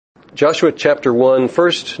Joshua chapter 1,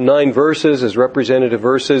 first 9 verses as representative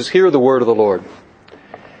verses. Hear the word of the Lord.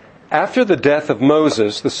 After the death of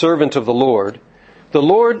Moses, the servant of the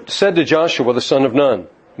Lord said to Joshua the son of Nun,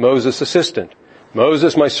 Moses' assistant,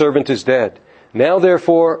 Moses, my servant, is dead. Now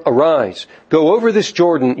therefore arise, go over this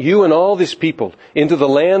Jordan, you and all this people, into the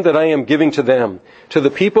land that I am giving to them, to the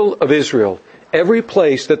people of Israel. Every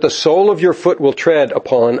place that the sole of your foot will tread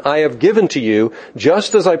upon, I have given to you,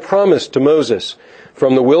 just as I promised to Moses.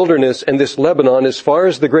 From the wilderness and this Lebanon as far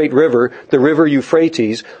as the great river, the river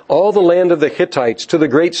Euphrates, all the land of the Hittites to the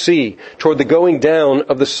great sea, toward the going down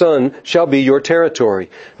of the sun shall be your territory.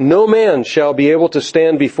 No man shall be able to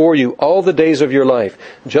stand before you all the days of your life.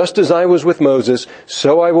 Just as I was with Moses,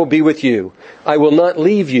 so I will be with you. I will not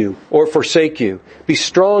leave you or forsake you. Be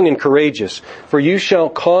strong and courageous, for you shall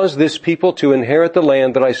cause this people to inherit the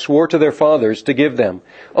land that I swore to their fathers to give them.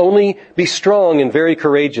 Only be strong and very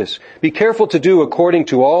courageous. Be careful to do according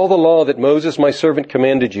to all the law that Moses my servant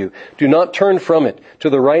commanded you. Do not turn from it to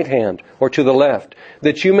the right hand or to the left,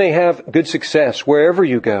 that you may have good success wherever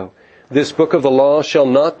you go. This book of the law shall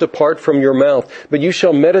not depart from your mouth, but you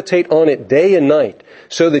shall meditate on it day and night,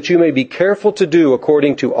 so that you may be careful to do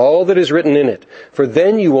according to all that is written in it. For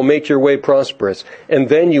then you will make your way prosperous, and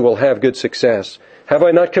then you will have good success. Have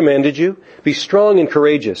I not commanded you? Be strong and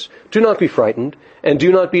courageous. Do not be frightened, and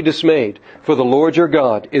do not be dismayed, for the Lord your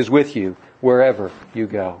God is with you wherever you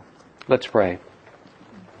go. Let's pray.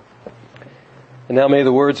 And now may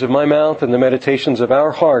the words of my mouth and the meditations of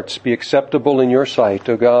our hearts be acceptable in your sight,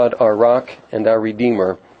 O God, our rock and our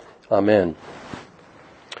Redeemer. Amen.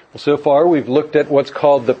 So far we've looked at what's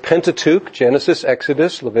called the Pentateuch, Genesis,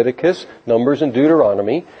 Exodus, Leviticus, Numbers, and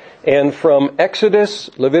Deuteronomy. And from Exodus,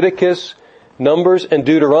 Leviticus, Numbers, and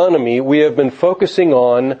Deuteronomy, we have been focusing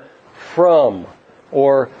on from,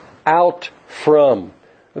 or out from.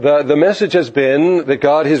 The message has been that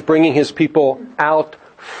God is bringing His people out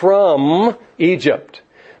from Egypt.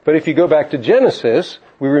 But if you go back to Genesis,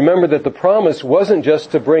 we remember that the promise wasn't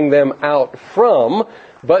just to bring them out from,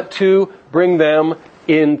 but to bring them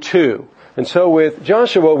into. And so with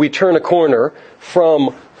Joshua, we turn a corner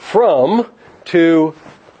from to.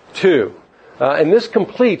 And this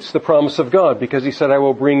completes the promise of God, because He said, I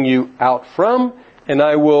will bring you out from, and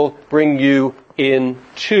I will bring you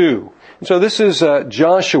into. And so this is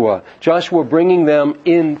Joshua bringing them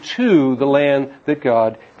into the land that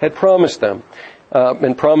God had promised them,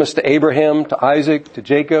 and promised to Abraham, to Isaac, to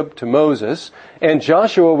Jacob, to Moses. And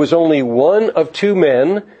Joshua was only one of two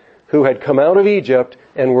men who had come out of Egypt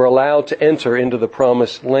and were allowed to enter into the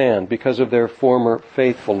promised land because of their former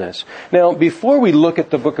faithfulness. Now, before we look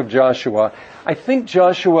at the book of Joshua, I think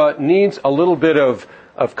Joshua needs a little bit of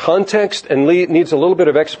context and needs a little bit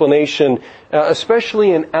of explanation,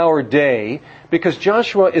 especially in our day, because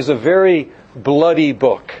Joshua is a very bloody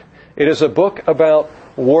book. It is a book about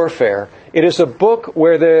warfare. It is a book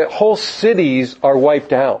where the whole cities are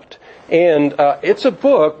wiped out. And it's a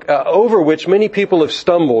book over which many people have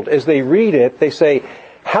stumbled. As they read it, they say,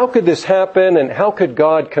 how could this happen? And how could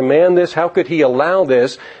God command this? How could He allow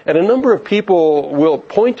this? And a number of people will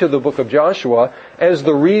point to the book of Joshua as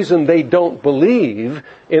the reason they don't believe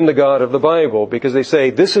in the God of the Bible, because they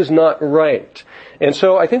say, this is not right. And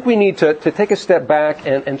so I think we need to take a step back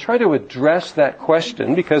and try to address that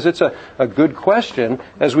question, because it's a good question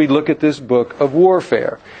as we look at this book of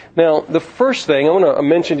warfare. Now, the first thing, I want to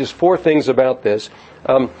mention just 4 things about this.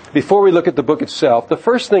 Before we look at the book itself, the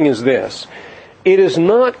first thing is this. It is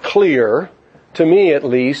not clear, to me at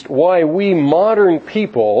least, why we modern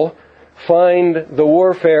people find the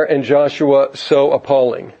warfare in Joshua so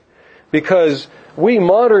appalling. Because we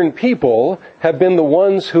modern people have been the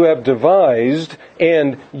ones who have devised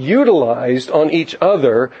and utilized on each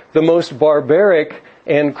other the most barbaric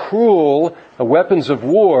and cruel weapons of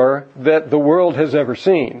war that the world has ever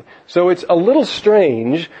seen. So it's a little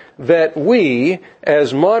strange that we,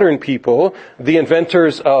 as modern people, the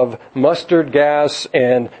inventors of mustard gas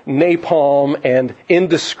and napalm and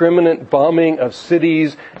indiscriminate bombing of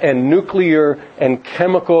cities and nuclear and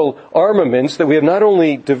chemical armaments that we have not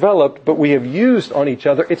only developed, but we have used on each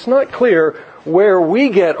other, it's not clear where we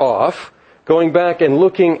get off going back and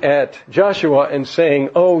looking at Joshua and saying,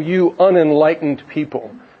 oh, you unenlightened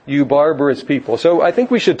people, you barbarous people. So I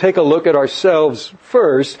think we should take a look at ourselves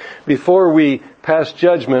first before we pass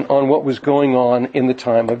judgment on what was going on in the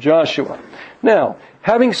time of Joshua. Now,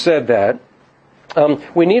 having said that,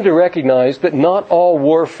 we need to recognize that not all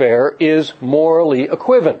warfare is morally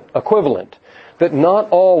equivalent. That not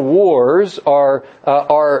all wars are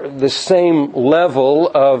the same level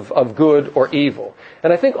of good or evil.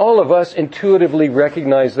 And I think all of us intuitively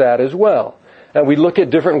recognize that as well. We look at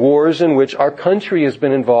different wars in which our country has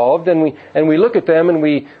been involved, and we look at them and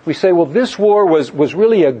we say, well, this war was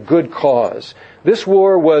really a good cause. This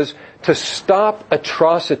war was to stop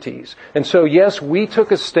atrocities. And so, yes, we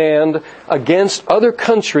took a stand against other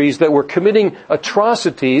countries that were committing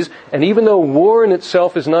atrocities, and even though war in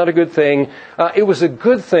itself is not a good thing, it was a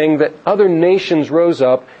good thing that other nations rose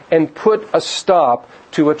up and put a stop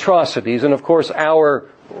to atrocities. And of course, our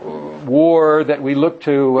war that we look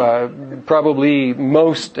to probably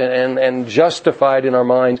most and justified in our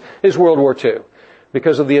minds is World War II.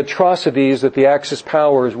 Because of the atrocities that the Axis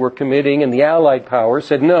powers were committing, and the Allied powers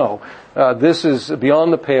said, no, this is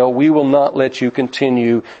beyond the pale. We will not let you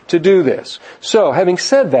continue to do this. So, having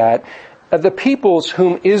said that, the peoples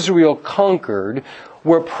whom Israel conquered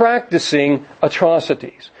were practicing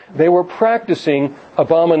atrocities. They were practicing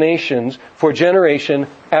abominations for generation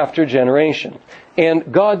after generation.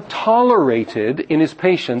 And God tolerated, in His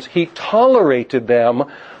patience, He tolerated them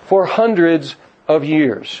for hundreds of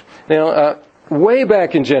years. Now, way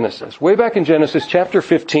back in Genesis chapter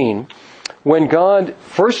 15, when God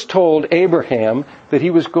first told Abraham that He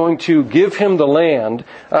was going to give him the land,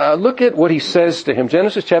 look at what He says to him.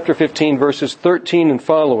 Genesis chapter 15, verses 13 and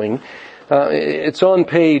following. It's on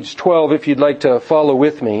page 12 if you'd like to follow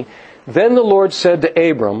with me. Then the Lord said to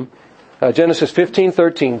Abram, Genesis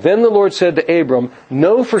 15:13. Then the Lord said to Abram,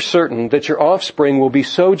 know for certain that your offspring will be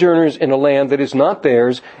sojourners in a land that is not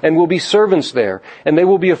theirs, and will be servants there, and they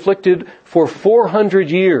will be afflicted for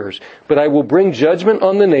 400 years. But I will bring judgment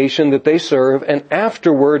on the nation that they serve, and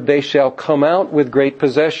afterward they shall come out with great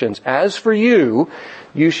possessions. As for you,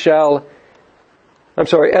 you shall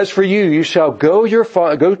go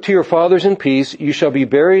to your fathers in peace. You shall be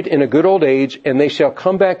buried in a good old age, and they shall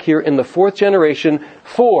come back here in the fourth generation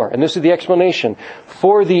and this is the explanation,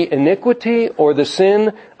 for the iniquity or the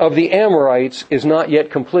sin of the Amorites is not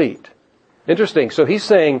yet complete. Interesting. So He's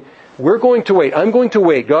saying, we're going to wait. I'm going to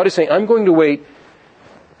wait. God is saying, I'm going to wait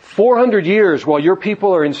 400 years while your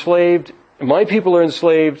people are enslaved, my people are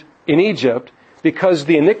enslaved in Egypt, because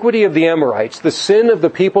the iniquity of the Amorites, the sin of the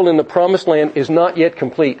people in the promised land, is not yet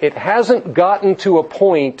complete. It hasn't gotten to a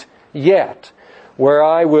point yet where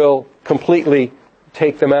I will completely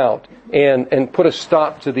take them out and put a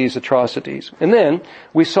stop to these atrocities. And then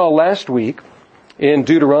we saw last week in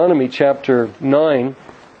Deuteronomy chapter 9,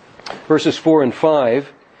 verses 4 and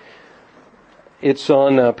 5, it's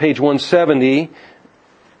on page 170,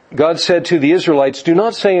 God said to the Israelites, do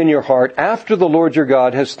not say in your heart, after the Lord your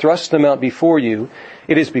God has thrust them out before you,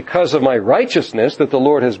 it is because of my righteousness that the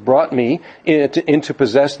Lord has brought me in to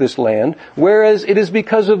possess this land, whereas it is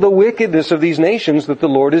because of the wickedness of these nations that the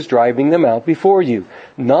Lord is driving them out before you.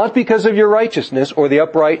 Not because of your righteousness or the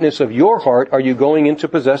uprightness of your heart are you going in to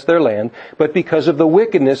possess their land, but because of the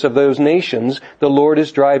wickedness of those nations the Lord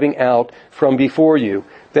is driving out from before you,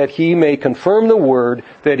 that He may confirm the word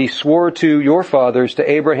that He swore to your fathers,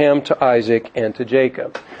 to Abraham, to Isaac, and to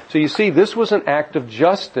Jacob. So you see, this was an act of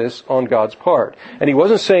justice on God's part. And He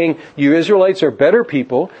wasn't saying, you Israelites are better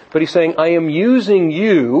people, but He's saying, I am using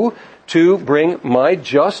you to bring my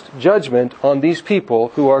just judgment on these people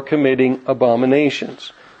who are committing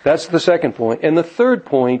abominations. That's the second point. And the third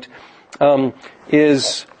point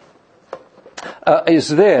is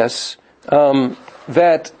this,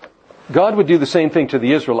 that God would do the same thing to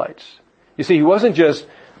the Israelites. You see, He wasn't just,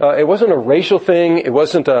 it wasn't a racial thing. It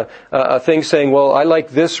wasn't a thing saying, well, I like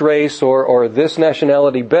this race or this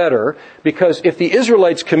nationality better. Because if the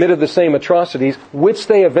Israelites committed the same atrocities, which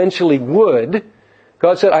they eventually would,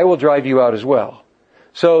 God said, I will drive you out as well.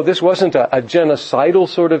 So this wasn't a genocidal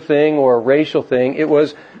sort of thing or a racial thing. It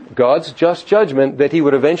was God's just judgment that He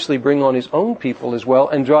would eventually bring on His own people as well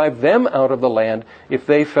and drive them out of the land if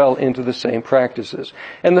they fell into the same practices.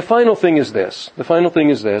 And the final thing is this.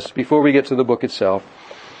 Before we get to the book itself.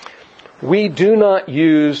 We do not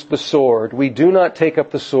use the sword. We do not take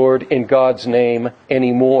up the sword in God's name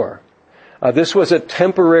anymore. This was a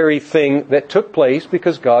temporary thing that took place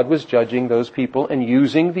because God was judging those people and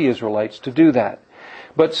using the Israelites to do that.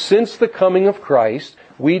 But since the coming of Christ,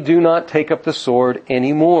 we do not take up the sword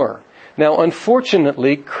anymore. Now,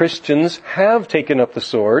 unfortunately, Christians have taken up the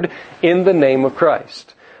sword in the name of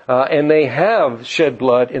Christ. And they have shed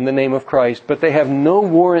blood in the name of Christ, but they have no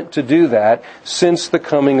warrant to do that since the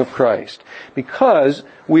coming of Christ. Because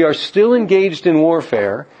we are still engaged in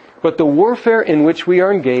warfare, but the warfare in which we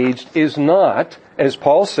are engaged is not, as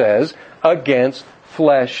Paul says, against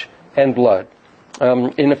flesh and blood.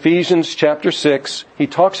 In Ephesians chapter 6, he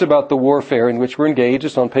talks about the warfare in which we're engaged.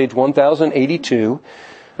 It's on page 1082.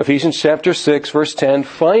 Ephesians chapter 6, verse 10,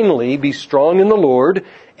 finally, be strong in the Lord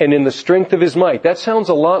and in the strength of His might. That sounds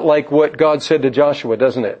a lot like what God said to Joshua,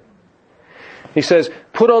 doesn't it? He says,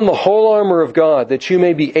 put on the whole armor of God, that you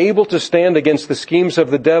may be able to stand against the schemes of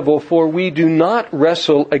the devil, for we do not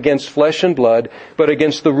wrestle against flesh and blood, but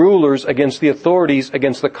against the rulers, against the authorities,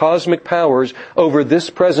 against the cosmic powers over this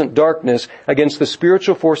present darkness, against the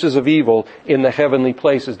spiritual forces of evil in the heavenly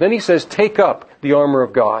places. Then he says, take up the armor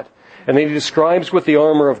of God. And then he describes what the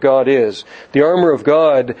armor of God is. The armor of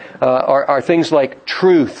God are things like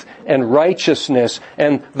truth and righteousness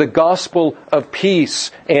and the gospel of peace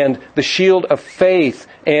and the shield of faith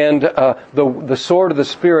and the sword of the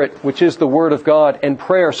Spirit, which is the word of God, and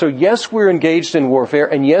prayer. So yes, we're engaged in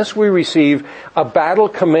warfare, and yes, we receive a battle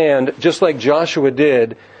command just like Joshua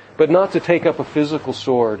did, but not to take up a physical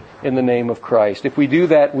sword in the name of Christ. If we do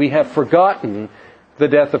that, we have forgotten the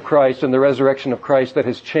death of Christ and the resurrection of Christ that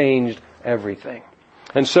has changed everything.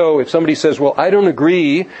 And so if somebody says, well, I don't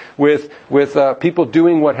agree with people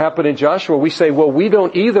doing what happened in Joshua, we say, well, we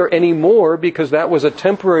don't either anymore, because that was a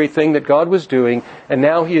temporary thing that God was doing, and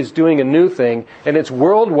now He is doing a new thing, and it's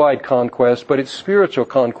worldwide conquest, but it's spiritual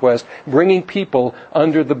conquest, bringing people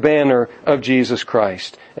under the banner of Jesus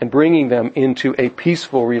Christ and bringing them into a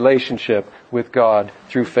peaceful relationship with God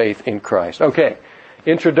through faith in Christ. Okay,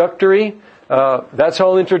 introductory. That's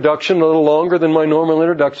all introduction, a little longer than my normal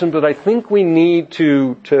introduction, but I think we need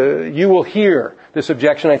to you will hear this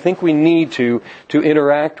objection. I think we need to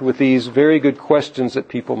interact with these very good questions that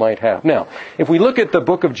people might have. Now, if we look at the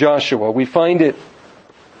book of Joshua, we find it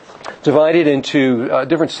divided into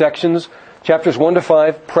different sections. Chapters 1 to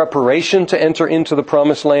 5, preparation to enter into the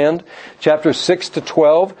promised land. Chapters 6 to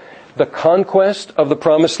 12, the conquest of the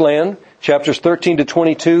promised land. Chapters 13 to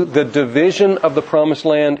 22, the division of the promised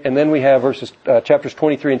land, and then we have chapters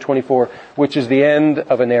 23 and 24, which is the end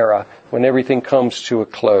of an era when everything comes to a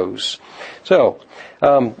close. So,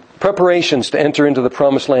 preparations to enter into the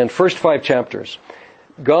promised land. First 5 chapters.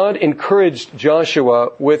 God encouraged Joshua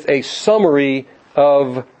with a summary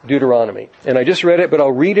of Deuteronomy. And I just read it, but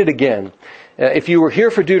I'll read it again. If you were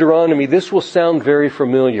here for Deuteronomy, this will sound very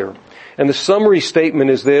familiar. And the summary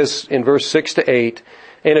statement is this in verse 6 to 8.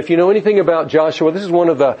 And if you know anything about Joshua, this is one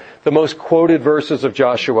of the most quoted verses of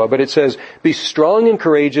Joshua, but it says, be strong and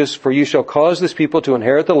courageous, for you shall cause this people to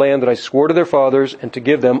inherit the land that I swore to their fathers and to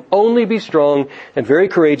give them. Only be strong and very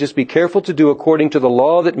courageous. Be careful to do according to the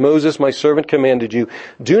law that Moses, my servant, commanded you.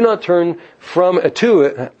 Do not turn from it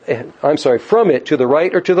to the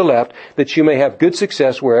right or to the left, that you may have good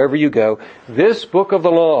success wherever you go. This book of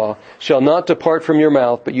the law shall not depart from your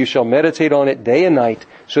mouth, but you shall meditate on it day and night,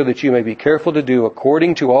 so that you may be careful to do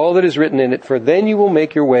according to all that is written in it, for then you will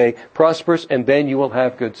make your way prosperous, and then you will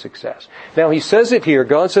have good success. Now he says it here,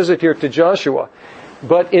 God says it here to Joshua,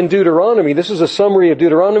 but in Deuteronomy, this is a summary of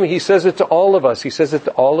Deuteronomy, he says it to all of us, he says it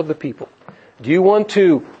to all of the people. Do you want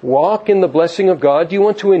to walk in the blessing of God? Do you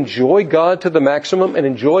want to enjoy God to the maximum and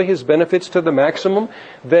enjoy His benefits to the maximum?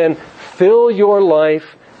 Then fill your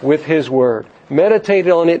life with His Word. Meditate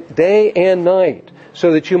on it day and night,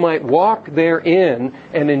 so that you might walk therein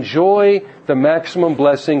and enjoy the maximum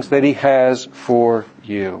blessings that He has for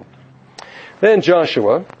you. Then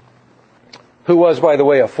Joshua, who was, by the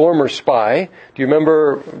way, a former spy. Do you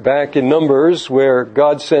remember back in Numbers where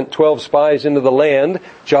God sent 12 spies into the land?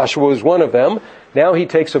 Joshua was one of them. Now he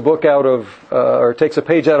takes a page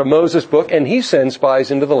out of Moses' book, and he sends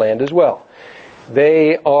spies into the land as well.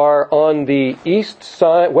 They are on the east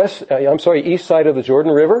side of the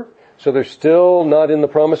Jordan River. So they're still not in the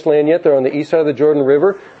promised land yet. They're on the east side of the Jordan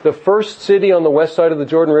River. The first city on the west side of the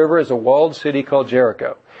Jordan River is a walled city called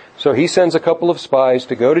Jericho. So he sends a couple of spies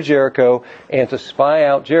to go to Jericho and to spy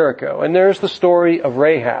out Jericho. And there's the story of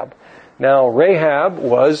Rahab. Now, Rahab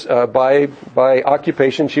was, by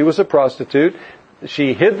occupation, she was a prostitute.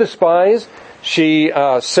 She hid the spies. She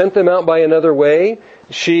sent them out by another way.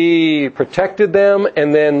 She protected them,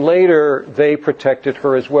 and then later they protected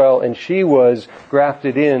her as well, and she was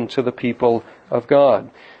grafted into the people of God.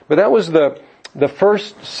 But that was the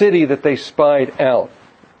first city that they spied out,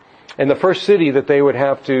 and the first city that they would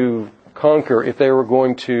have to conquer if they were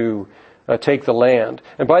going to take the land.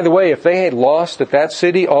 And by the way, if they had lost at that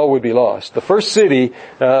city, all would be lost. The first city,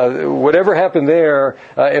 whatever happened there,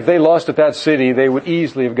 if they lost at that city, they would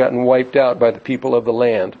easily have gotten wiped out by the people of the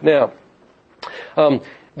land. Now,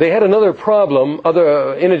 they had another problem,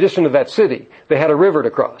 in addition to that city. They had a river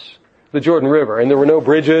to cross, the Jordan River, and there were no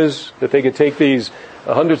bridges that they could take these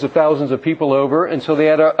hundreds of thousands of people over, and so they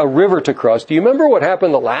had a river to cross. Do you remember what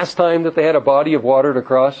happened the last time that they had a body of water to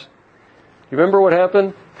cross? You remember what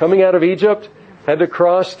happened? Coming out of Egypt, had to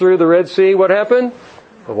cross through the Red Sea. What happened?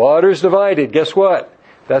 The waters divided. Guess what?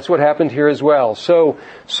 That's what happened here as well. So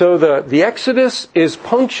the Exodus is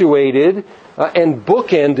punctuated and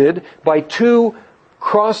bookended by two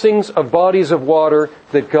crossings of bodies of water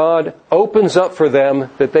that God opens up for them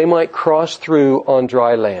that they might cross through on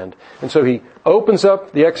dry land. And so He opens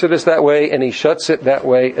up the Exodus that way, and He shuts it that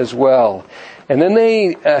way as well. And then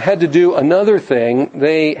they had to do another thing.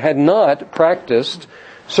 They had not practiced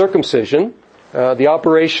circumcision, the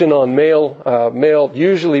operation on male,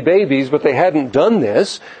 usually babies, but they hadn't done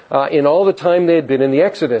this in all the time they had been in the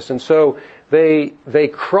Exodus. And so they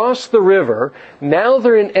crossed the river. Now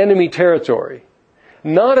they're in enemy territory.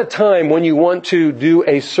 Not a time when you want to do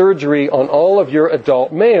a surgery on all of your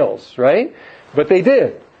adult males, right? But they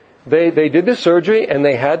did. They did the surgery, and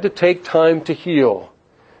they had to take time to heal.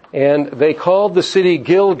 And they called the city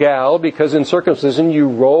Gilgal because in circumcision you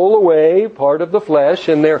roll away part of the flesh,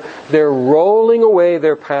 and they're rolling away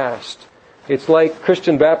their past. It's like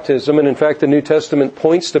Christian baptism, and in fact the New Testament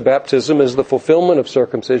points to baptism as the fulfillment of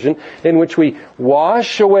circumcision, in which we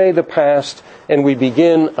wash away the past and we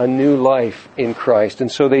begin a new life in Christ.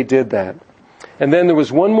 And so they did that. And then there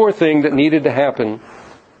was one more thing that needed to happen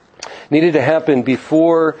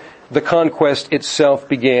before the conquest itself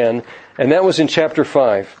began, and that was in chapter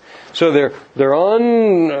 5. So they're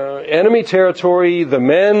on enemy territory. The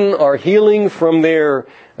men are healing from their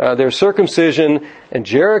circumcision, and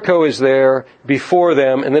Jericho is there before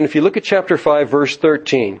them. And then if you look at chapter 5, verse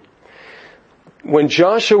 13, when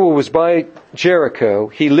Joshua was by Jericho,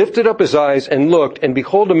 he lifted up his eyes and looked, and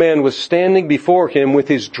behold, a man was standing before him with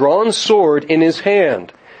his drawn sword in his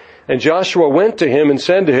hand. And Joshua went to him and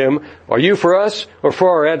said to him, "Are you for us or for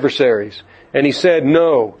our adversaries?" And he said,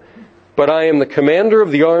 "No, but I am the commander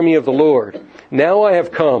of the army of the Lord. Now I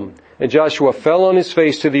have come." And Joshua fell on his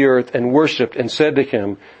face to the earth and worshipped and said to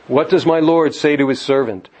him, "What does my Lord say to his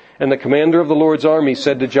servant?" And the commander of the Lord's army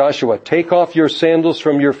said to Joshua, "Take off your sandals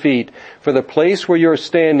from your feet, for the place where you are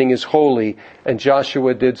standing is holy." And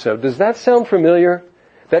Joshua did so. Does that sound familiar?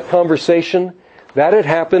 That conversation? That had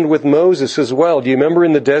happened with Moses as well. Do you remember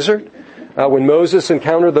in the desert? When Moses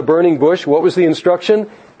encountered the burning bush, what was the instruction?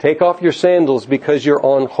 Take off your sandals because you're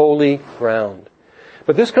on holy ground.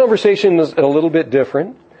 But this conversation is a little bit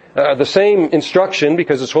different. The same instruction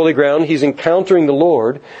because it's holy ground. He's encountering the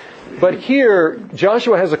Lord. But here,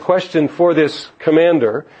 Joshua has a question for this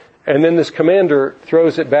commander, and then this commander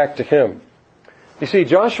throws it back to him. You see,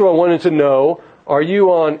 Joshua wanted to know, are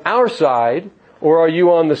you on our side or are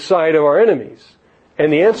you on the side of our enemies?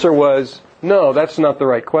 And the answer was, no, that's not the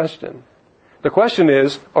right question. The question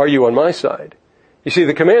is, are you on my side? You see,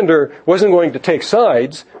 the commander wasn't going to take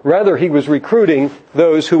sides. Rather, he was recruiting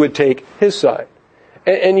those who would take his side.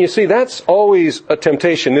 And you see, that's always a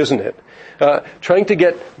temptation, isn't it? Trying to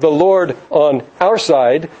get the Lord on our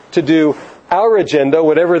side to do our agenda,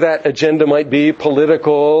 whatever that agenda might be,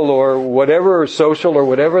 political or whatever, social or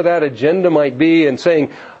whatever that agenda might be, and saying,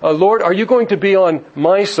 "Lord, are you going to be on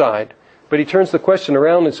my side?" But he turns the question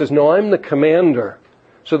around and says, "No, I'm the commander.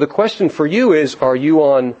 So the question for you is, are you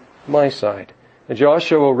on my side?" And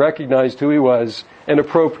Joshua recognized who he was and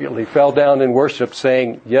appropriately fell down in worship,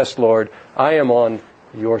 saying, "Yes, Lord, I am on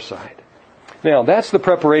your side." Now, that's the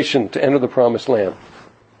preparation to enter the promised land.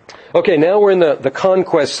 Okay, now we're in the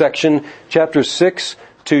conquest section, chapters 6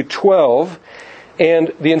 to 12.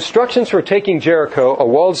 And the instructions for taking Jericho, a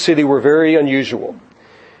walled city, were very unusual.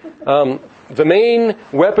 The main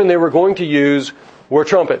weapon they were going to use were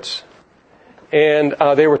trumpets. And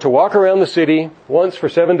they were to walk around the city once for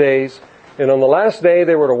 7 days. And on the last day,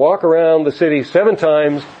 they were to walk around the city 7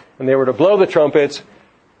 times, and they were to blow the trumpets,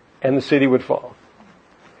 and the city would fall.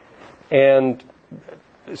 And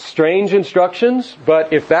strange instructions,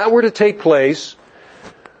 but if that were to take place,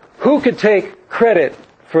 who could take credit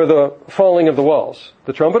for the falling of the walls?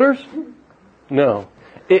 The trumpeters? No.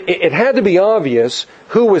 It had to be obvious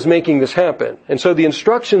who was making this happen. And so the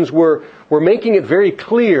instructions were making it very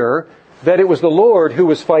clear that it was the Lord who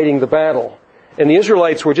was fighting the battle. And the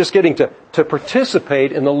Israelites were just getting to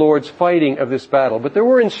participate in the Lord's fighting of this battle. But there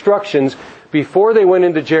were instructions before they went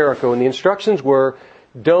into Jericho, and the instructions were,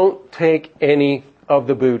 don't take any of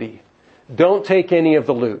the booty. Don't take any of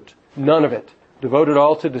the loot. None of it. Devote it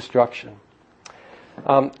all to destruction.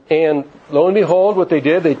 And lo and behold, what they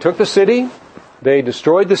did, they took the city, they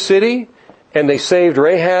destroyed the city, and they saved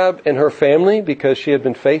Rahab and her family because she had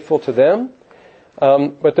been faithful to them.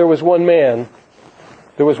 But there was one man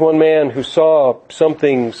who saw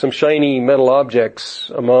some shiny metal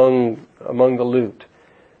objects among the loot.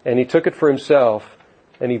 And he took it for himself,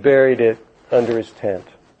 and he buried it under his tent.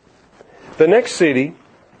 The next city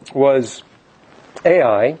was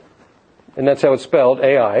Ai, and that's how it's spelled,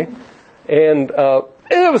 Ai. And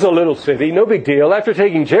it was a little city, no big deal. After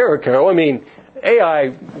taking Jericho, Ai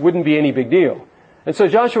wouldn't be any big deal. And so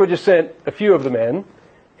Joshua just sent a few of the men,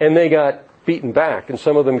 and they got beaten back, and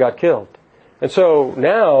some of them got killed. And so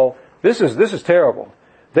now, this is terrible.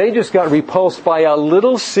 They just got repulsed by a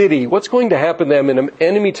little city. What's going to happen to them in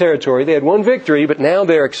enemy territory? They had one victory, but now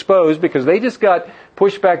they're exposed because they just got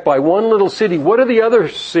pushed back by one little city. What are the other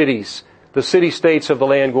cities, the city-states of the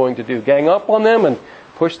land, going to do? Gang up on them and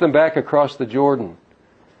push them back across the Jordan.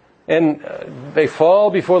 And they fall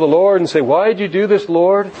before the Lord and say, "Why did you do this,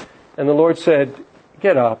 Lord?" And the Lord said,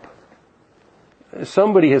 "Get up.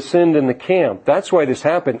 Somebody has sinned in the camp. That's why this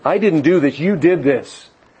happened. I didn't do this. You did this.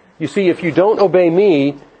 You see, if you don't obey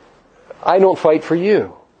me, I don't fight for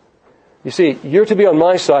you. You see, you're to be on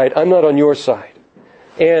my side. I'm not on your side."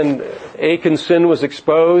 And Achan's sin was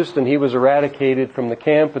exposed, and he was eradicated from the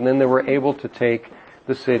camp, and then they were able to take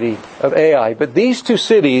the city of Ai. But these two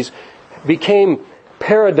cities became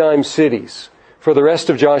paradigm cities for the rest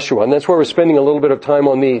of Joshua, and that's why we're spending a little bit of time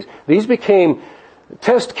on these. These became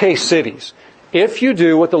test case cities. If you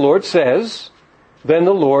do what the Lord says, then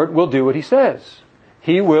the Lord will do what He says.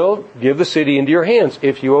 He will give the city into your hands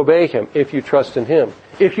if you obey Him, if you trust in Him.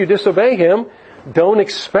 If you disobey Him, don't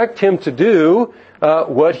expect Him to do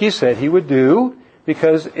what He said He would do,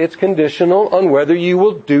 because it's conditional on whether you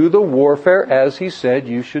will do the warfare as He said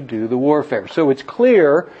you should do the warfare. So it's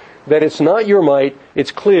clear that it's not your might,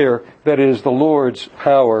 it's clear that it is the Lord's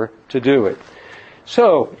power to do it.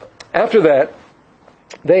 So, after that,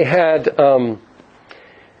 they had a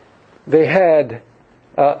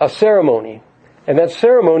ceremony. And that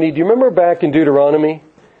ceremony, do you remember back in Deuteronomy?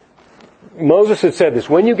 Moses had said this: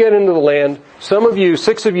 when you get into the land, 6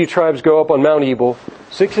 of you tribes go up on Mount Ebal,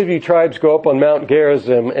 6 of you tribes go up on Mount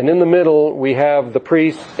Gerizim, and in the middle we have the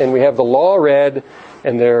priests and we have the law read,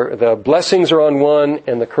 and the blessings are on one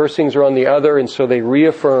and the cursings are on the other, and so they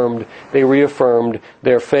reaffirmed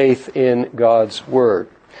their faith in God's Word.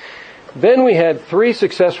 Then we had 3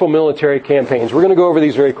 successful military campaigns. We're going to go over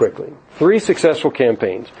these very quickly. 3 successful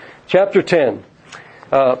campaigns. Chapter 10.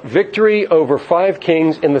 Victory over 5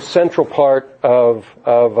 kings in the central part of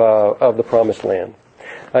the Promised Land.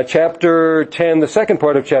 Chapter 10, the second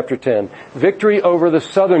part of chapter 10, victory over the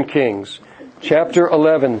southern kings. Chapter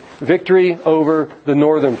 11, victory over the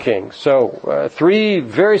northern kings. So 3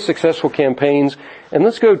 very successful campaigns. And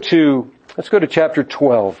let's go to chapter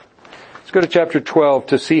 12. Let's go to chapter 12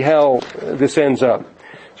 to see how this ends up.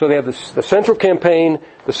 So they have the central campaign,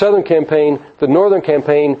 the southern campaign, the northern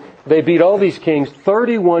campaign. They beat all these kings,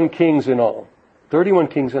 31 kings in all. 31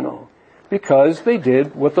 kings in all. Because they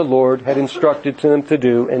did what the Lord had instructed them to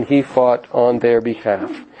do, and He fought on their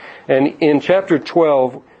behalf. And in chapter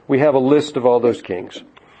 12, we have a list of all those kings.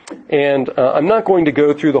 And I'm not going to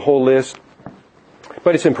go through the whole list,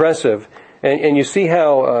 but it's impressive. And you see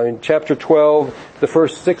how in chapter 12, the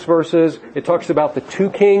first 6 verses, it talks about the 2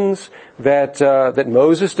 kings that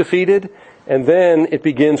Moses defeated. And then it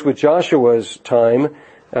begins with Joshua's time.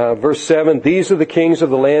 Verse 7, these are the kings of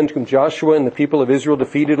the land whom Joshua and the people of Israel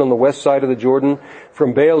defeated on the west side of the Jordan,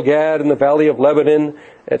 from Baal Gad in the valley of Lebanon,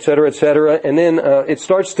 etc., etc. And then it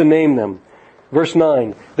starts to name them. Verse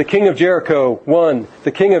 9, the king of Jericho, 1.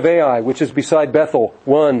 The king of Ai, which is beside Bethel,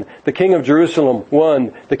 1. The king of Jerusalem,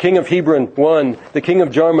 1. The king of Hebron, 1. The king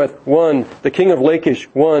of Jarmuth, 1. The king of Lachish,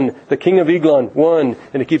 1. The king of Eglon, 1.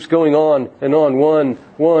 And it keeps going on and on. 1,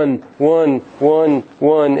 1, 1, 1,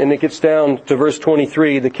 1. And it gets down to verse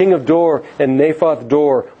 23. The king of Dor and Naphoth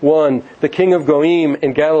Dor, 1. The king of Goim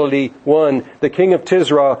in Galilee, 1. The king of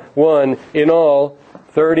Tisra, 1. In all,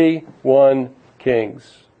 31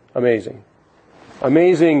 kings. Amazing.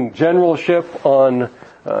 Amazing generalship on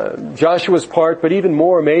Joshua's part, but even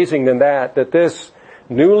more amazing than that this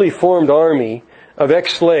newly formed army of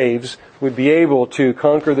ex-slaves would be able to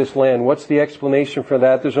conquer this land. What's the explanation for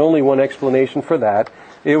that? There's only one explanation for that.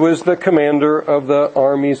 It was the commander of the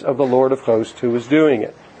armies of the Lord of hosts who was doing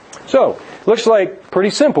it. So, looks like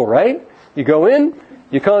pretty simple, right? You go in,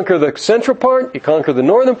 you conquer the central part, you conquer the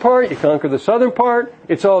northern part, you conquer the southern part,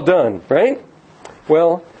 it's all done, right?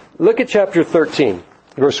 Well, look at chapter 13,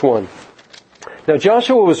 verse 1. Now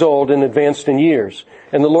Joshua was old and advanced in years,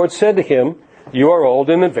 and the Lord said to him, you are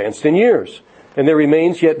old and advanced in years, and there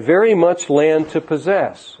remains yet very much land to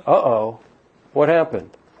possess. What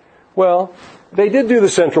happened? Well, they did do the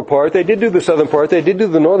central part, they did do the southern part, they did do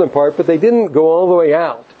the northern part, but they didn't go all the way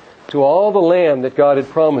out to all the land that God had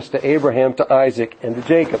promised to Abraham, to Isaac, and to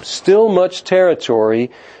Jacob. Still much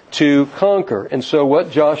territory to conquer. And so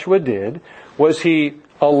what Joshua did was he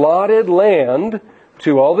allotted land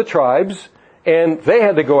to all the tribes, and they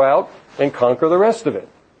had to go out and conquer the rest of it.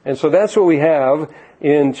 And so that's what we have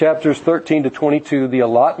in chapters 13 to 22, the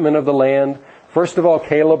allotment of the land First of all,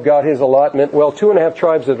 Caleb got his allotment. Well, 2.5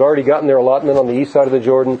 tribes had already gotten their allotment on the east side of the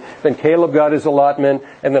Jordan. Then Caleb got his allotment.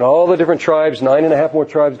 And then all the different tribes, 9.5 more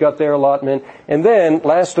tribes got their allotment. And then,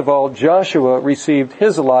 last of all, Joshua received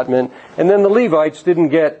his allotment. And then the Levites didn't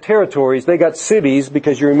get territories. They got cities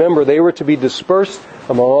because you remember they were to be dispersed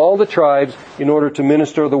among all the tribes in order to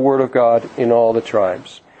minister the word of God in all the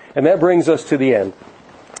tribes. And that brings us to the end.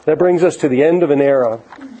 That brings us to the end of an era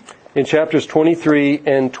in chapters 23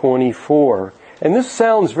 and 24. And this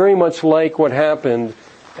sounds very much like what happened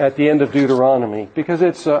at the end of Deuteronomy, because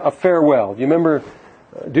it's a farewell. You remember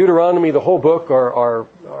Deuteronomy, the whole book, are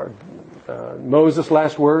Moses'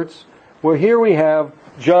 last words? Well, here we have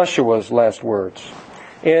Joshua's last words.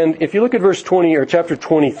 And if you look at verse 20, or chapter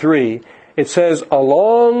 23, it says, a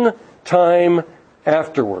long time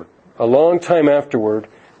afterward,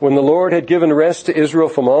 when the Lord had given rest to Israel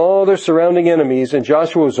from all their surrounding enemies, and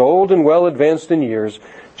Joshua was old and well advanced in years,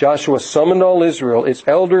 Joshua summoned all Israel, its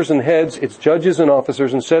elders and heads, its judges and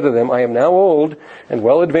officers, and said to them, I am now old and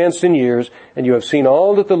well advanced in years, and you have seen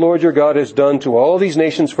all that the Lord your God has done to all these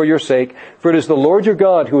nations for your sake, for it is the Lord your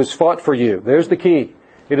God who has fought for you. There's the key.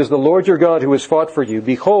 It is the Lord your God who has fought for you.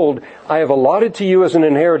 Behold, I have allotted to you as an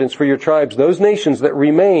inheritance for your tribes those nations that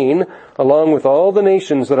remain, along with all the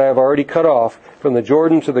nations that I have already cut off, from the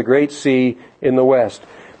Jordan to the great sea in the west.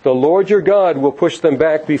 The Lord your God will push them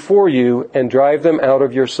back before you and drive them out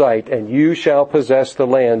of your sight, and you shall possess the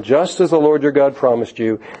land, just as the Lord your God promised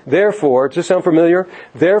you. Therefore, does this sound familiar?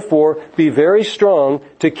 Therefore, be very strong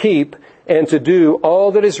to keep and to do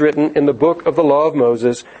all that is written in the book of the law of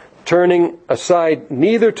Moses, turning aside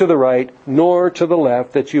neither to the right nor to the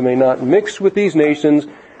left, that you may not mix with these nations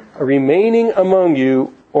remaining among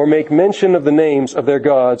you, or make mention of the names of their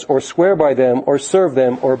gods, or swear by them, or serve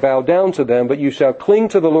them, or bow down to them, but you shall cling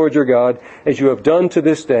to the Lord your God, as you have done to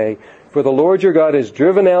this day. For the Lord your God has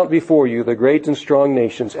driven out before you the great and strong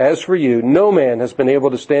nations. As for you, no man has been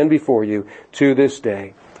able to stand before you to this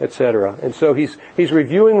day, etc. And so he's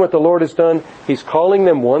reviewing what the Lord has done. He's calling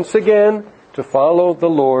them once again to follow the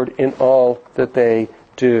Lord in all that they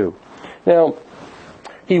do. Now,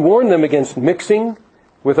 he warned them against mixing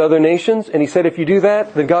with other nations, and he said, if you do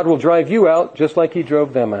that, then God will drive you out just like he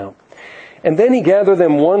drove them out. And then he gathered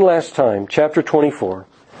them one last time, chapter 24.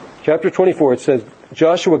 Chapter 24, it says,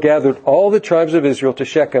 Joshua gathered all the tribes of Israel to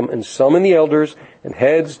Shechem and summoned the elders and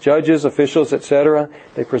heads, judges, officials, etc.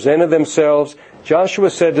 They presented themselves.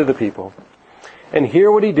 Joshua said to the people, and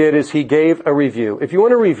here what he did is he gave a review. If you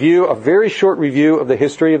want to review, a very short review of the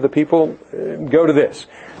history of the people, go to this.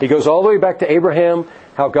 He goes all the way back to Abraham,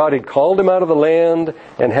 how God had called him out of the land,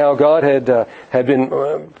 and how God had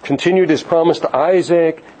been continued his promise to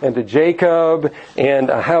Isaac and to Jacob, and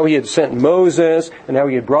how he had sent Moses, and how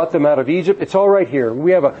he had brought them out of Egypt. It's all right here.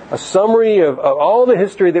 We have a summary of all the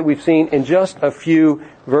history that we've seen in just a few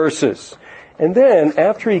verses. And then,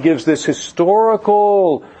 after he gives this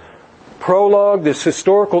historical prologue, this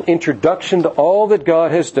historical introduction to all that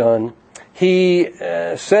God has done, he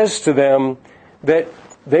says to them that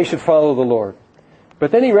they should follow the Lord.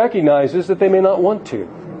 But then he recognizes that they may not want to.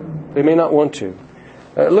 They may not want to.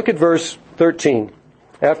 Look at verse 13.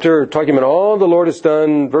 After talking about all the Lord has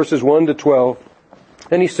done, verses 1 to 12,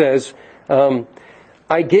 then he says,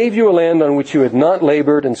 I gave you a land on which you had not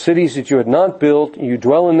labored, and cities that you had not built. You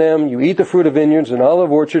dwell in them. You eat the fruit of vineyards and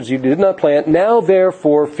olive orchards you did not plant. Now,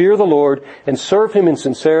 therefore, fear the Lord and serve him in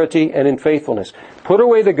sincerity and in faithfulness. Put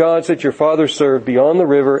away the gods that your fathers served beyond the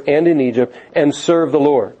river and in Egypt, and serve the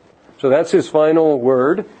Lord. So that's his final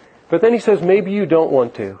word. But then he says, maybe you don't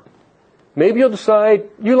want to. Maybe you'll decide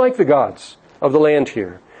you like the gods of the land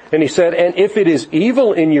here. And he said, and if it is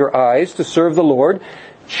evil in your eyes to serve the Lord,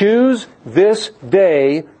 choose this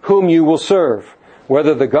day whom you will serve,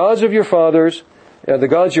 whether the gods of your fathers, the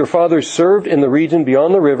gods your fathers served in the region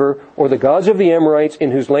beyond the river, or the gods of the Amorites in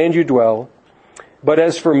whose land you dwell. But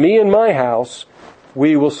as for me and my house,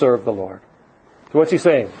 we will serve the Lord. So what's he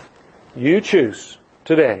saying? You choose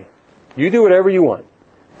today. You do whatever you want.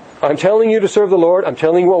 I'm telling you to serve the Lord. I'm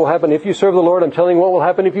telling you what will happen if you serve the Lord. I'm telling you what will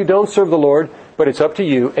happen if you don't serve the Lord. But it's up to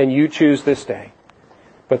you, and you choose this day.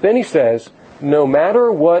 But then he says, no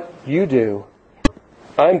matter what you do,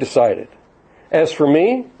 I'm decided. As for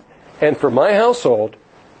me and for my household,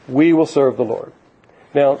 we will serve the Lord.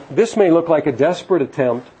 Now, this may look like a desperate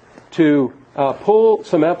attempt to pull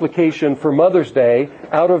some application for Mother's Day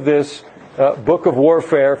out of this book of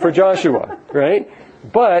warfare for Joshua, right?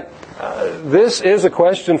 But this is a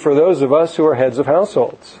question for those of us who are heads of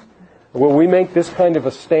households. Will we make this kind of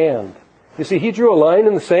a stand? You see, he drew a line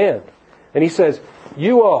in the sand. And he says,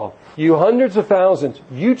 you all, you hundreds of thousands,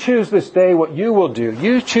 you choose this day what you will do.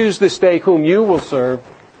 You choose this day whom you will serve.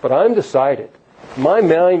 But I'm decided. My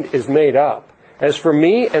mind is made up. As for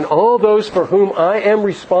me and all those for whom I am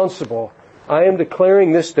responsible, I am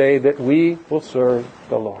declaring this day that we will serve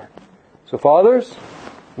the Lord. So fathers,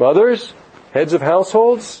 mothers, heads of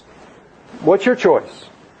households, what's your choice?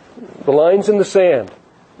 The line's in the sand.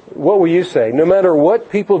 What will you say? No matter what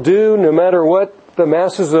people do, no matter what the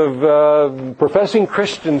masses of professing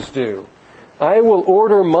Christians do, I will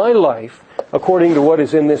order my life according to what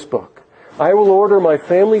is in this book. I will order my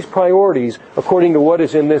family's priorities according to what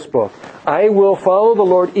is in this book. I will follow the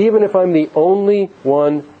Lord even if I'm the only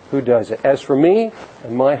one who does it. As for me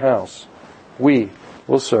and my house, we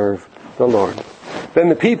will serve the Lord. Then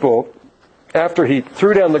the people, after he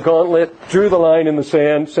threw down the gauntlet, drew the line in the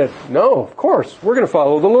sand, said, no, of course, we're going to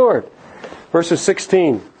follow the Lord. Verses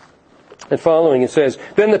 16 and following, it says,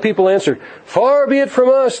 then the people answered, far be it from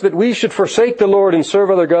us that we should forsake the Lord and serve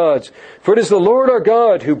other gods. For it is the Lord our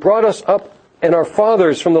God who brought us up and our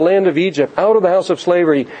fathers from the land of Egypt, out of the house of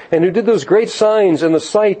slavery, and who did those great signs in the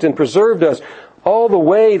sight and preserved us all the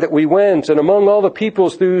way that we went, and among all the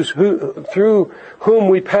peoples through whom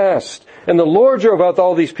we passed. And the Lord drove out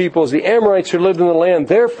all these peoples, the Amorites who lived in the land.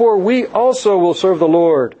 Therefore we also will serve the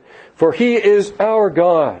Lord, for He is our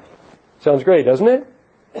God. Sounds great, doesn't it?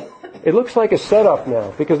 It looks like a setup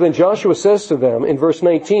now, because then Joshua says to them in verse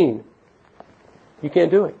 19, you can't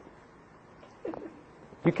do it.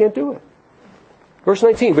 You can't do it. Verse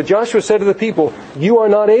 19, but Joshua said to the people, you are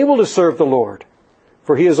not able to serve the Lord,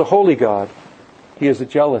 for He is a holy God. He is a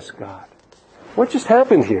jealous God. What just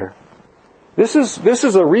happened here? This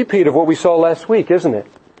is a repeat of what we saw last week, isn't it?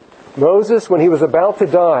 Moses, when he was about to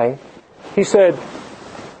die, he said,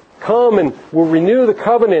 come and we'll renew the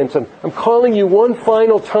covenant, and I'm calling you one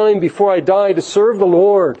final time before I die to serve the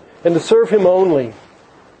Lord and to serve Him only.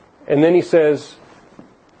 And then he says,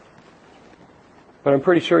 but I'm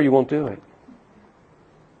pretty sure you won't do it.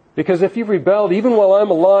 Because if you've rebelled, even while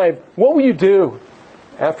I'm alive, what will you do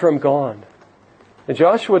after I'm gone? And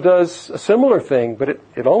Joshua does a similar thing, but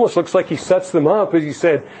it almost looks like he sets them up as he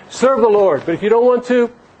said, serve the Lord, but if you don't want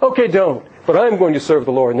to, okay, don't. But I'm going to serve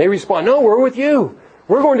the Lord. And they respond, no, we're with you.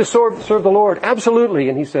 We're going to serve the Lord, absolutely.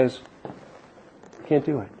 And he says, you can't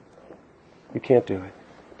do it. You can't do it.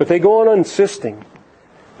 But they go on insisting.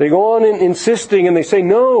 They go on insisting and they say,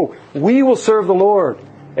 no, we will serve the Lord.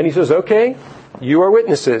 And he says, okay, you are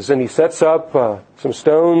witnesses. And he sets up some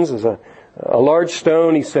stones as a large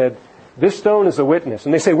stone. He said, this stone is a witness.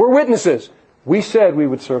 And they say, we're witnesses. We said we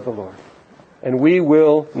would serve the Lord. And we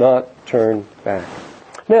will not turn back.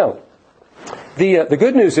 Now, the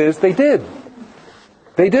good news is they did.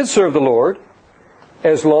 They did serve the Lord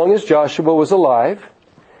as long as Joshua was alive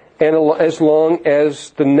and as long as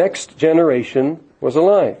the next generation was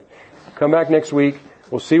alive. Come back next week.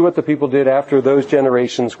 We'll see what the people did after those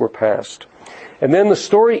generations were passed. And then the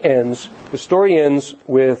story ends. The story ends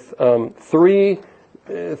with three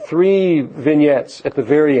vignettes at the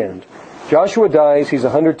very end. Joshua dies. He's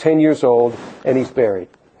 110 years old and he's buried.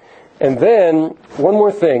 And then, one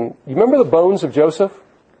more thing. You remember the bones of Joseph?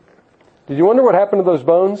 Did you wonder what happened to those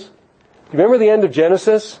bones? Do you remember the end of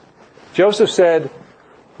Genesis? Joseph said,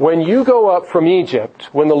 when you go up from Egypt,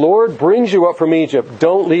 when the Lord brings you up from Egypt,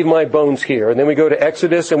 don't leave my bones here. And then we go to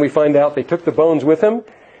Exodus and we find out they took the bones with them.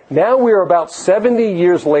 Now we are about 70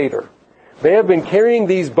 years later. They have been carrying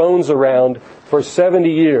these bones around for 70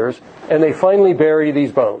 years, and they finally bury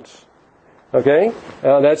these bones. Okay?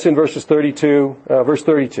 That's in verse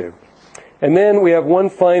 32. And then we have one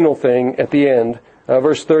final thing at the end.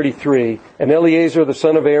 Verse 33, and Eleazar the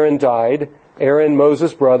son of Aaron died, Aaron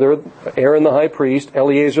Moses' brother, Aaron the high priest,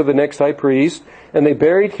 Eleazar the next high priest, and they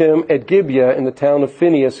buried him at Gibeah in the town of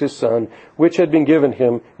Phinehas his son, which had been given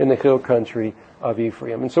him in the hill country of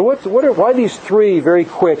Ephraim. And so why these three very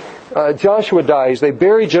quick? Joshua dies, they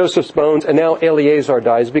bury Joseph's bones, and now Eleazar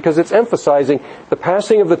dies, because it's emphasizing the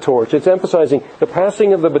passing of the torch, it's emphasizing the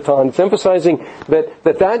passing of the baton, it's emphasizing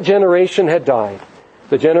that generation had died.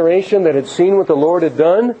 The generation that had seen what the Lord had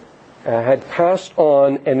done had passed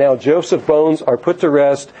on, and now Joseph's bones are put to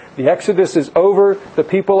rest. The Exodus is over. The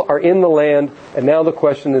people are in the land, and now the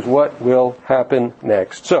question is, what will happen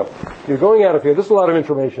next? So, you're going out of here. This is a lot of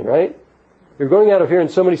information, right? You're going out of here,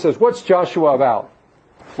 and somebody says, what's Joshua about?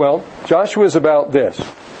 Well, Joshua is about this.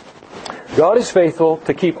 God is faithful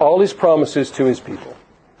to keep all His promises to His people.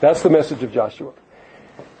 That's the message of Joshua.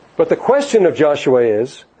 But the question of Joshua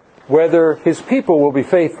is whether His people will be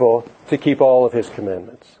faithful to keep all of His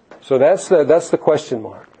commandments. So that's the question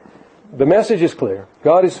mark. The message is clear.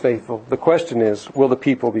 God is faithful. The question is, will the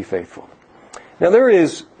people be faithful? Now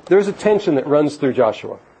there's a tension that runs through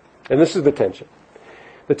Joshua. And this is the tension.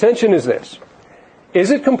 The tension is this.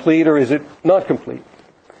 Is it complete or is it not complete?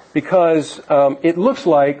 because it looks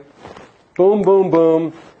like boom, boom,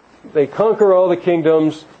 boom. They conquer all the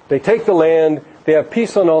kingdoms. They take the land. They have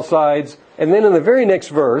peace on all sides. And then in the very next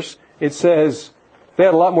verse, it says they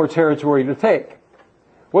had a lot more territory to take.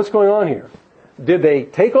 What's going on here? Did they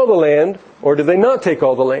take all the land, or did they not take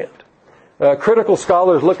all the land? Critical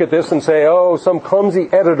scholars look at this and say, oh, some clumsy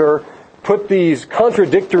editor put these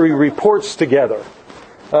contradictory reports together.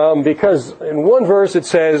 Because in one verse it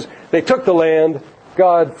says they took the land,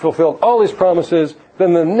 God fulfilled all His promises.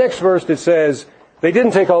 Then the next verse it says they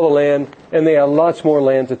didn't take all the land, and they had lots more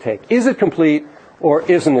land to take. Is it complete, or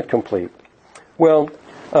isn't it complete? Well,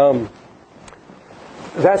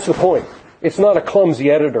 that's the point. It's not a clumsy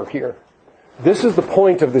editor here. This is the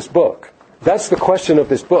point of this book. That's the question of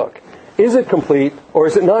this book. Is it complete, or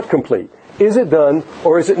is it not complete? Is it done,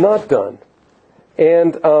 or is it not done?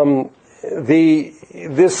 And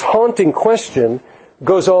this haunting question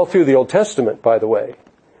goes all through the Old Testament, by the way.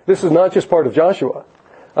 This is not just part of Joshua.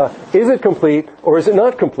 Is it complete, or is it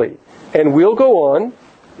not complete? And we'll go on,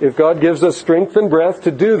 if God gives us strength and breath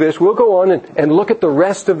to do this, we'll go on and look at the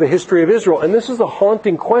rest of the history of Israel. And this is a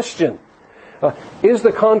haunting question. Is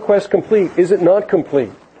the conquest complete? Is it not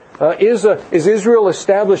complete? Is Israel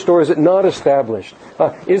established, or is it not established?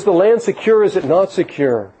 Is the land secure, is it not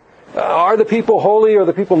secure? Are the people holy, or are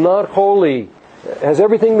the people not holy? Has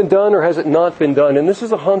everything been done, or has it not been done? And this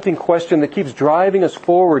is a haunting question that keeps driving us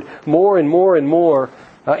forward more and more and more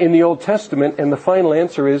in the Old Testament. And the final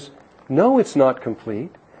answer is, no, it's not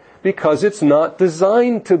complete, because it's not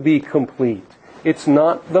designed to be complete. It's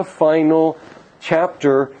not the final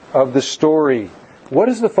chapter of the story. What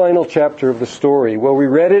is the final chapter of the story? Well, we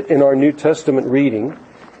read it in our New Testament reading.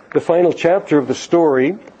 The final chapter of the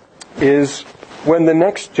story is when the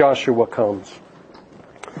next Joshua comes.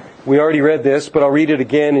 We already read this, but I'll read it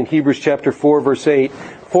again in Hebrews chapter 4, verse 8.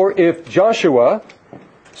 For if Joshua,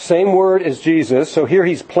 same word as Jesus, so here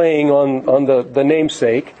he's playing on the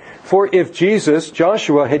namesake. For if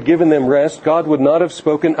Joshua had given them rest, God would not have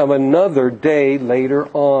spoken of another day later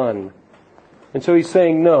on. And so he's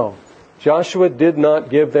saying, no, Joshua did not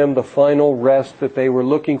give them the final rest that they were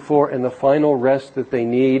looking for and the final rest that they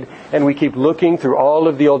need. And we keep looking through all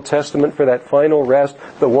of the Old Testament for that final rest,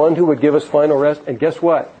 the one who would give us final rest. And guess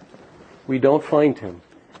what? We don't find him.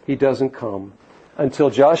 He doesn't come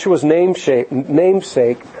until Joshua's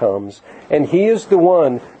namesake comes. And he is the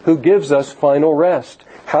one who gives us final rest.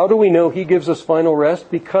 How do we know he gives us final rest?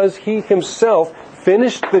 Because he himself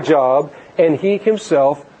finished the job and he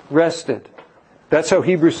himself rested. That's how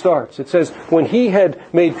Hebrews starts. It says, when he had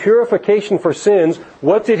made purification for sins,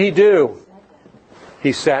 what did he do?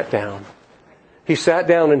 He sat down. He sat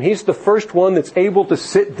down, and he's the first one that's able to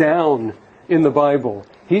sit down in the Bible.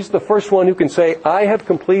 He's the first one who can say, I have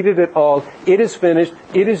completed it all. It is finished.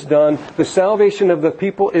 It is done. The salvation of the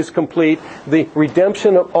people is complete. The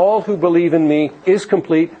redemption of all who believe in me is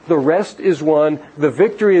complete. The rest is won. The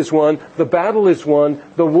victory is won. The battle is won.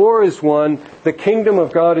 The war is won. The kingdom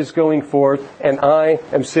of God is going forth. And I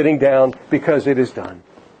am sitting down because it is done.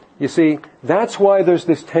 You see, that's why there's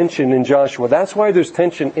this tension in Joshua. That's why there's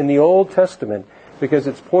tension in the Old Testament. Because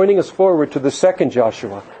it's pointing us forward to the second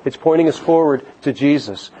Joshua. It's pointing us forward to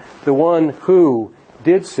Jesus, the one who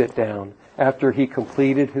did sit down after he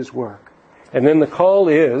completed his work. And then the call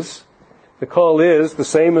is the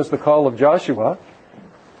same as the call of Joshua.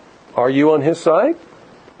 Are you on his side?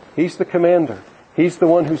 He's the commander. He's the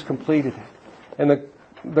one who's completed it. And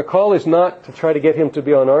the call is not to try to get him to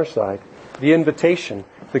be on our side. The invitation,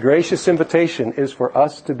 the gracious invitation, is for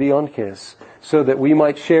us to be on his, so that we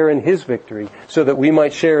might share in his victory, so that we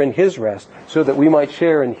might share in his rest, so that we might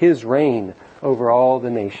share in his reign over all the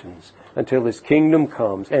nations, until his kingdom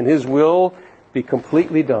comes and his will be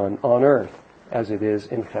completely done on earth as it is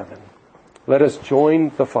in heaven. Let us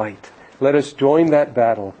join the fight. Let us join that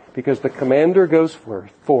battle, because the commander goes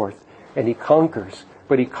forth and he conquers,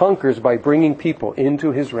 but he conquers by bringing people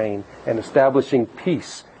into his reign and establishing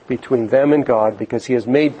peace between them and God, because he has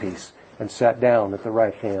made peace and sat down at the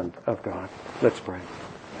right hand of God. Let's pray.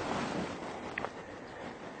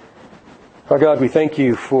 Our God, we thank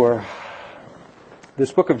you for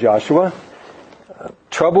this book of Joshua.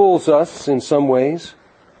 Troubles us in some ways,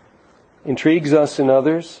 intrigues us in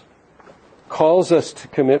others, calls us to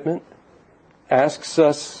commitment, asks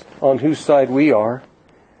us on whose side we are,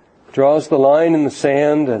 draws the line in the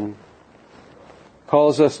sand and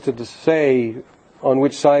calls us to say on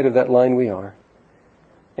which side of that line we are.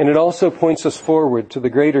 And it also points us forward to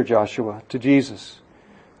the greater Joshua, to Jesus,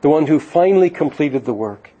 the one who finally completed the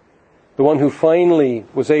work, the one who finally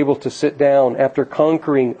was able to sit down after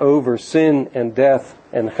conquering over sin and death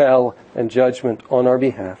and hell and judgment on our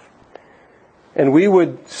behalf. And we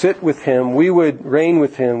would sit with Him, we would reign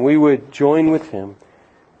with Him, we would join with Him.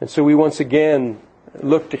 And so we once again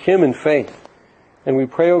look to Him in faith. And we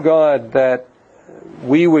pray, O God, that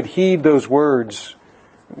we would heed those words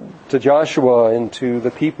to Joshua and to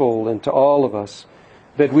the people and to all of us,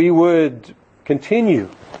 that we would continue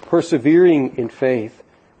persevering in faith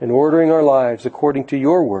and ordering our lives according to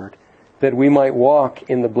Your word, that we might walk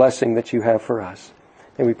in the blessing that You have for us.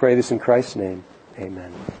 And we pray this in Christ's name.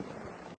 Amen.